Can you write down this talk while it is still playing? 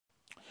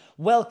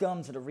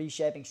Welcome to the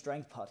Reshaping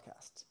Strength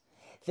podcast.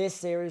 This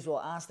series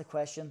will ask the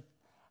question,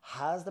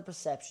 has the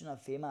perception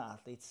of female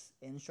athletes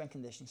in strength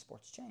conditioning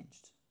sports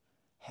changed?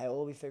 How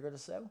will we figure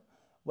this out?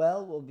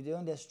 Well, we'll be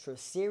doing this through a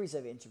series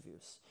of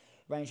interviews,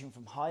 ranging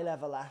from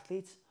high-level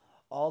athletes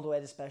all the way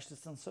to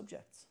specialists on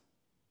subjects.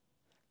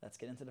 Let's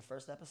get into the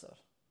first episode.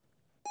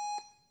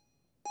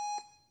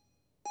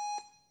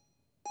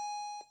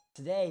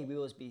 Today, we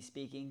will be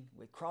speaking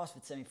with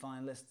CrossFit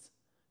semi-finalists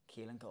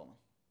Keilin Coleman.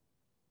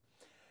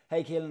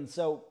 Hey Keilin,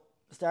 so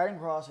starting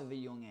CrossFit at a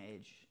young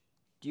age,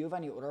 do you have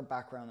any other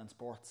background in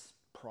sports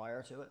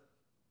prior to it?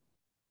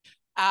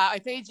 I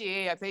played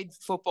GA. I played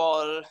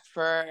football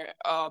for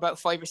about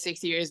 5 or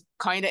 6 years.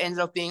 Kind of ended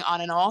up being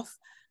on and off,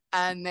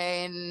 and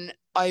then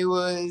I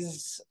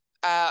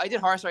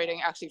did horse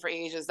riding actually for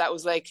ages. That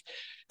was like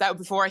that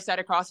before I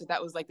started CrossFit.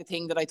 That was like the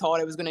thing that I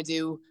thought I was going to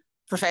do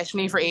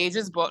professionally for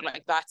ages. But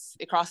like that's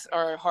across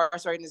or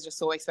horse riding is just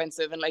so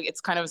expensive, and like it's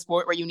kind of a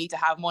sport where you need to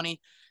have money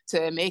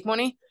to make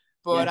money.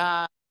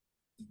 But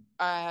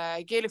Yeah.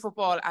 Gaelic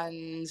football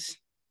and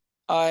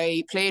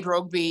I played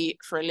rugby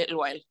for a little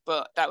while,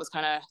 but that's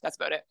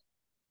about it.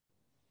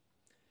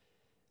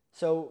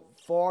 So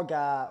for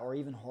GA or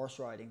even horse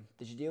riding,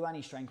 did you do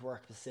any strength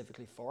work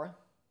specifically for it?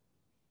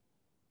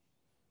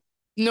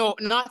 No,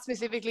 not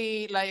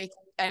specifically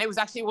and it was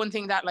actually one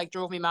thing that like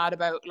drove me mad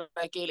about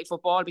like Gaelic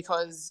football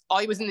because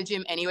I was in the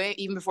gym anyway.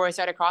 Even before I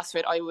started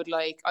CrossFit, I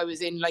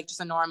was in like just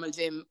a normal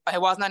gym. I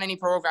wasn't on any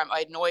program. I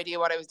had no idea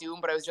what I was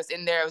doing, but I was just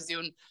in there. I was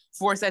doing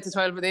 4 sets of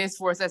 12 of this,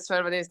 4 sets of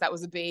 12 of this. That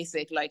was the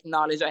basic like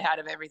knowledge I had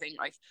of everything.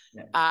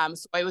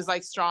 So I was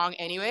like strong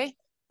anyway.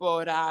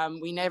 But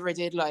we never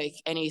did like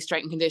any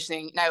strength and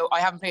conditioning. Now I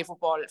haven't played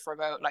football for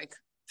about like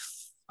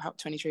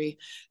 23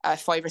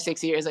 5 or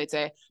 6 years I'd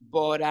say,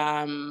 but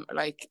I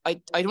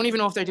don't even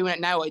know if they're doing it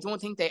now. I don't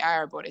think they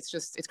are, but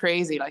it's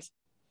crazy like.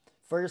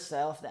 For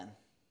yourself then,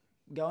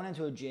 going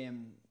into a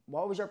gym,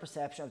 what was your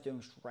perception of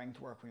doing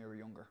strength work when you were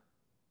younger?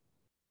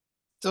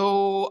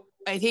 So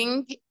I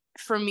think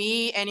for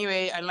me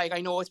anyway, and like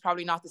I know it's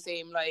probably not the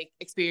same like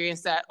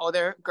experience that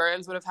other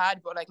girls would have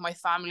had, but like my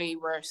family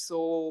are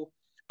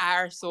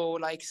so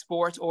like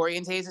sport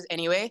orientated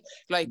anyway.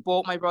 Like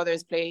both my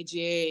brothers play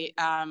GA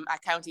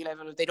at county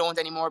level. They don't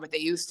anymore, but they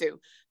used to.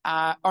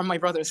 Or my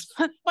brothers,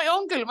 my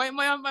uncle, my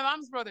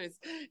mom's brothers,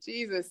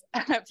 Jesus,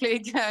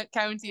 played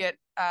county at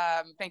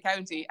Penn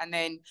County, and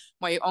then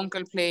my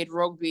uncle played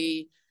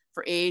rugby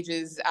for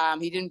ages.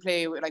 He didn't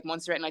play with like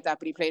Munster or anything like that,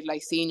 but he played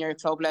like senior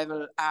club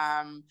level.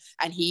 And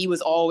he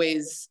was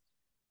always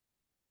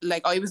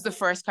like I was the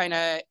first kind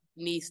of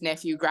niece,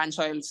 nephew,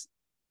 grandchild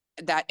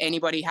that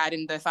anybody had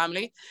in the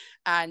family.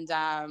 And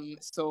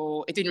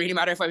so it didn't really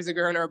matter if I was a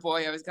girl or a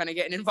boy. I was kind of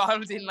getting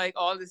involved in like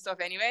all this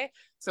stuff anyway.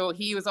 So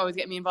he was always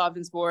getting me involved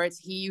in sports.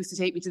 He used to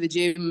take me to the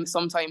gym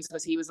sometimes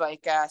because he was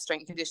like a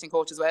strength and conditioning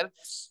coach as well.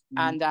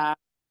 And got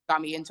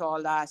me into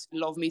all that,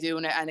 loved me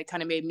doing it, and it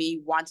kind of made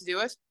me want to do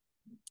it.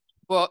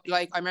 But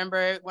like I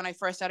remember when I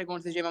first started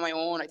going to the gym on my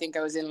own, I think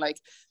I was in like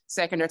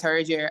second or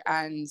third year,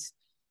 and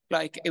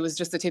like it was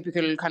just the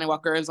typical kind of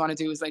what girls want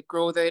to do is like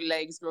grow the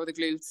legs, grow the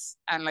glutes,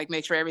 and like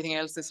make sure everything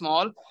else is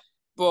small.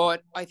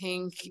 But I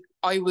think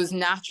I was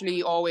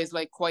naturally always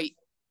like quite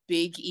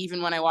big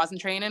even when I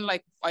wasn't training.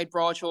 Like I had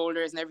broad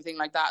shoulders and everything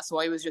like that, so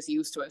I was just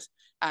used to it,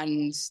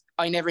 and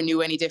I never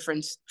knew any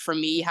different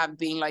from me have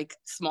been like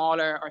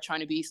smaller or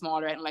trying to be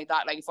smaller or anything like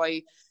that. Like if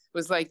I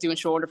was like doing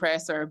shoulder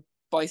press or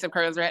bicep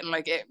curls or anything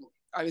like it,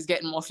 I was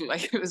getting muscle.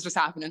 Like it was just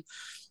happening.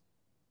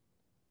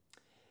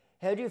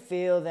 How do you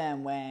feel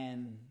then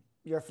when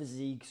your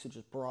physique, such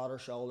as broader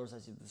shoulders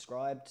as you've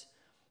described,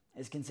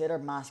 is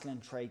considered masculine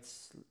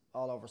traits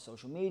all over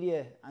social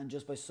media and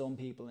just by some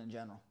people in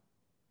general?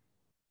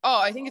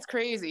 Oh, I think it's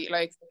crazy.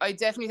 Like, I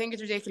definitely think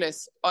it's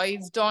ridiculous. I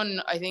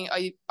think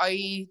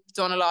I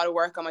done a lot of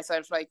work on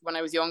myself, like when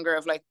I was younger,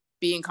 of like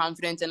being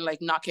confident and like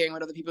not caring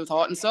what other people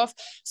thought and stuff.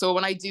 So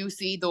when I do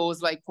see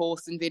those like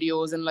posts and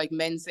videos and like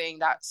men saying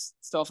that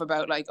stuff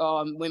about like,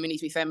 oh, women need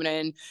to be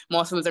feminine,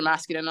 muscles are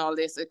masculine, and all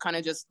this, it kind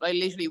of just, I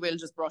literally will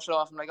just brush it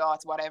off and like, oh,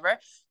 it's whatever.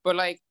 But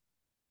like,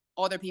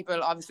 other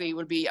people obviously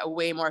would be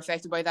way more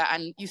affected by that.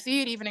 And you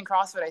see it even in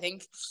CrossFit, I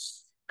think,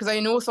 because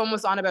I know someone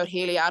was on about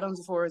Haley Adams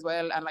before as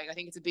well. And like, I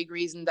think it's a big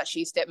reason that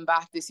she's stepping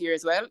back this year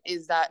as well,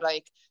 is that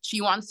like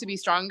she wants to be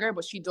stronger,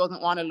 but she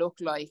doesn't want to look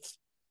like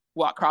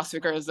what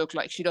CrossFit girls look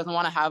like. She doesn't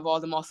want to have all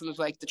the muscles,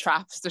 like the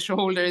traps, the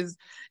shoulders,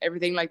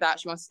 everything like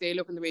that. She wants to stay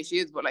looking the way she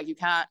is, but like you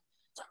can't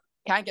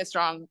get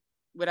strong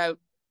without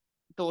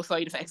those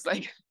side effects.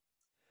 Like,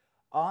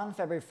 On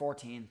February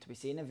 14th, we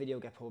seen a video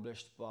get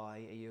published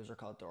by a user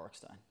called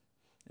Dorkstein.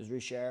 It was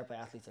reshared by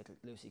athletes like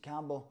Lucy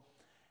Campbell,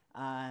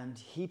 and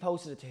he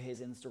posted it to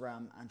his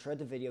Instagram, and throughout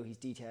the video he's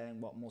detailing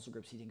what muscle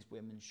groups he thinks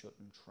women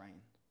shouldn't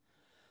train.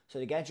 So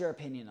to get your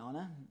opinion on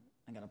it,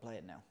 I'm going to play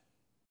it now.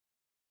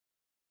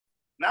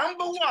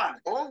 Number one,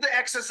 all the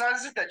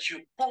exercises that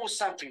you pull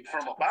something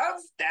from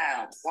above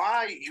down.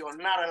 Why you're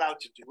not allowed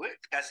to do it?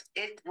 Because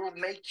it will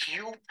make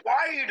you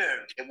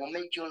wider. It will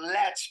make your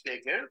lats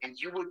bigger and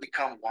you will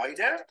become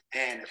wider.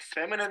 And a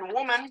feminine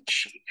woman,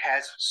 she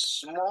has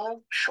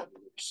small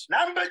shoulders.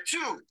 Number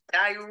two,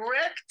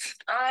 direct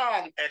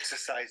arm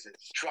exercises.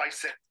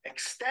 Tricep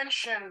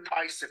extension,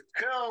 bicep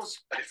curls.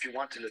 But if you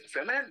want to look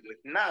feminine with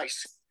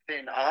nice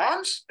thin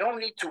arms, don't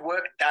need to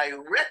work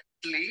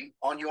directly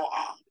on your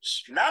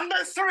arms. Number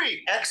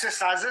three,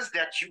 exercises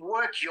that you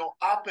work your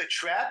upper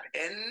trap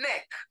and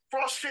neck.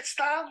 CrossFit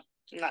style?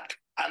 Not.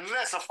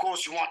 Unless, of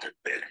course, you want a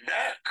big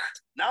neck.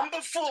 Number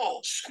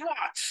four,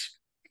 squats.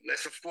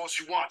 Unless, of course,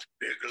 you want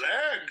big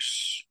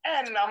legs.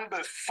 And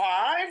number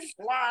five,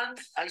 one,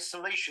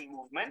 isolation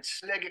movements,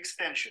 leg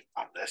extension.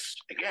 Unless,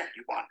 again,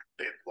 you want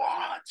big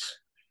quads.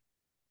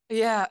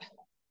 Yeah.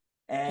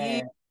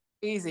 He's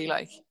easy,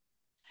 like.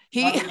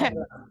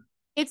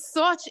 It's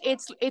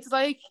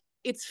like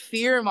it's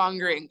fear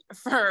mongering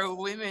for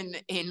women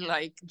in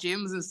like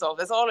gyms and stuff.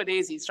 That's all it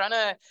is. He's trying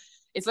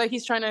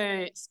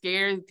to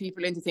scare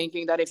people into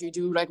thinking that if you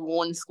do like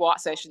one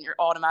squat session, you're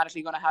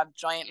automatically going to have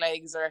giant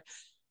legs, or if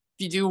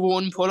you do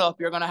one pull up,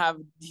 you're going to have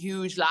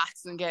huge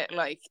lats and get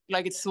like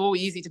it's so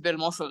easy to build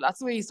muscle. That's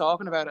the way he's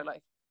talking about it.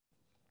 Like,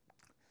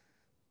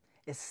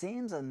 it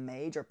seems a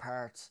major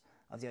part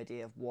of the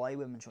idea of why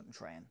women shouldn't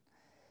train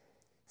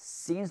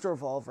seems to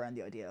revolve around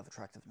the idea of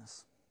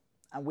attractiveness.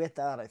 And with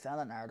that, I found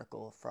an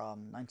article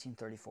from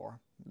 1934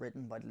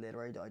 written by the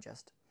Literary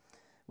Digest,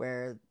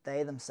 where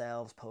they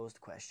themselves posed the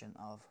question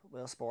of,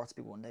 will sports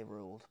be one day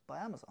ruled by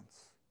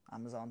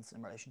Amazons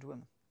in relation to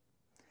women?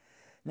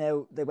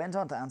 Now, they went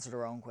on to answer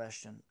their own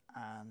question,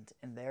 and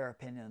in their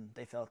opinion,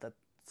 they felt that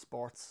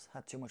sports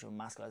had too much of a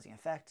masculinizing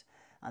effect,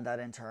 and that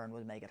in turn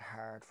would make it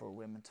hard for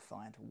women to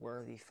find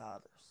worthy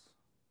fathers.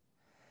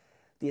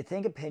 Do you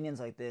think opinions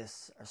like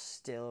this are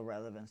still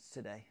relevant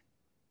today?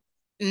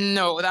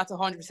 No, that's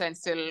 100%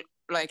 still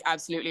like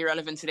absolutely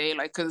relevant today.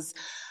 Like, because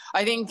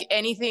I think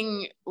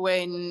anything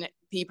when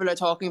people are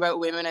talking about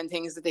women and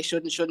things that they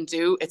shouldn't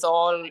do, it's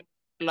all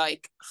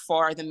like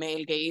for the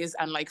male gaze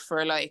and like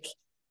for like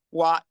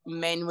what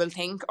men will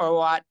think or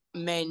what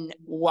men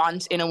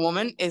want in a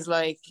woman is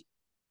like,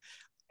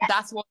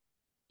 that's what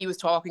he was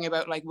talking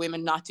about, like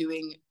women not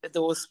doing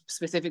those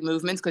specific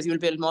movements because you'll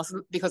build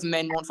muscle because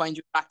men won't find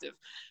you attractive.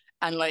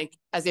 And like,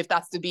 as if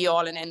that's the be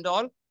all and end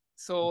all.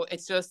 So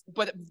it's just,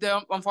 but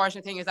the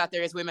unfortunate thing is that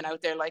there is women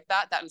out there like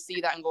that will see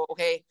that and go,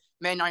 okay,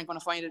 men aren't going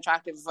to find it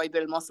attractive if I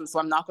build muscle, so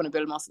I'm not going to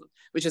build muscle,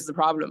 which is the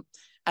problem.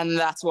 And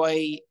that's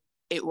why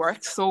it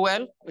works so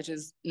well, which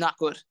is not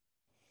good.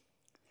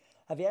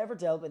 Have you ever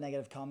dealt with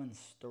negative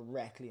comments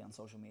directly on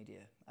social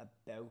media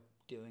about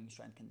doing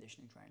strength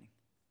conditioning training?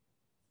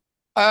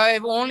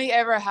 I've only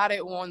ever had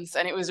it once,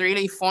 and it was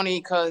really funny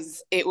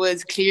because it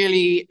was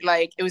clearly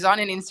like it was on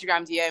an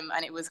Instagram DM,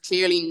 and it was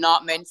clearly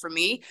not meant for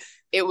me.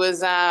 It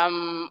was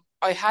I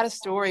had a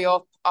story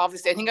up.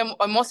 Obviously, I think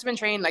I must have been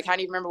trained. I can't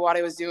even remember what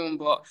I was doing,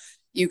 but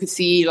you could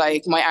see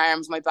like my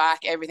arms, my back,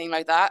 everything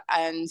like that.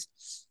 And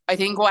I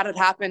think what had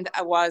happened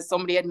was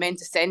somebody had meant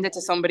to send it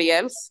to somebody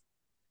else,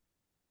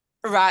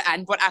 right?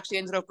 And but actually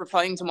ended up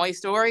replying to my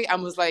story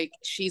and was like,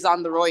 "She's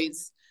on the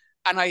roids."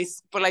 And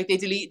but like they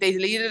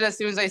deleted it as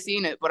soon as I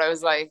seen it. But I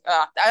was like,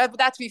 but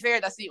that to be fair,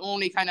 that's the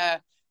only kind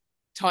of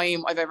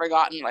time I've ever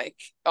gotten like,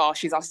 oh,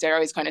 she's on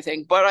steroids kind of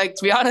thing. But like,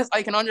 to be honest,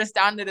 I can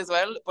understand it as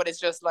well, but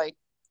it's just like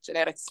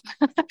genetics.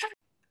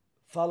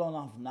 Following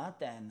on from that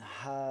then,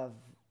 have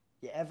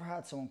you ever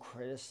had someone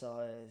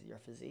criticize your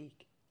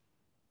physique?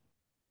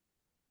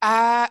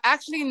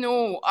 Actually,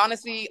 no.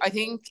 Honestly, I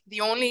think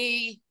the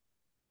only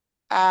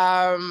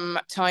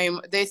time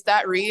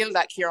that reel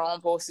that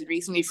Keilin posted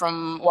recently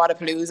from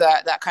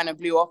Wadapalooza that kind of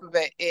blew up a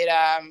bit,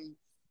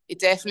 it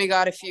definitely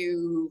got a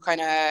few kind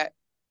of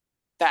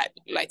that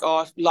like,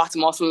 oh, lots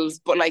of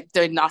muscles, but like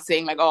they're not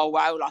saying like, oh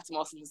wow, lots of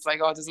muscles. It's like,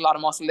 oh, there's a lot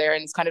of muscle there,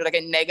 and it's kind of like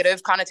a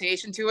negative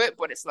connotation to it,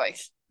 but it's like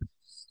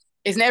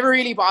it's never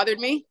really bothered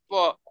me.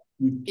 But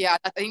yeah,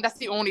 I think that's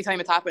the only time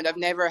it's happened. I've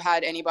never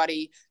had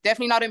anybody,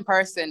 definitely not in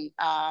person,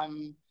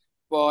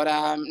 but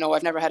no,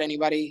 I've never had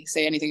anybody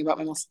say anything about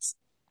my muscles.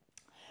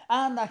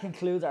 And that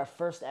concludes our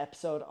first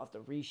episode of the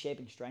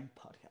ReShaping Strength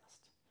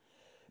podcast.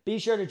 Be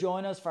sure to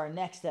join us for our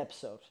next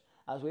episode,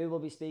 as we will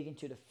be speaking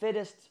to the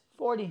fittest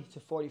 40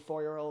 to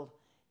 44-year-old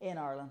in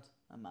Ireland,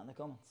 Amanda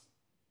Cummins.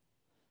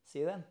 See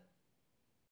you then.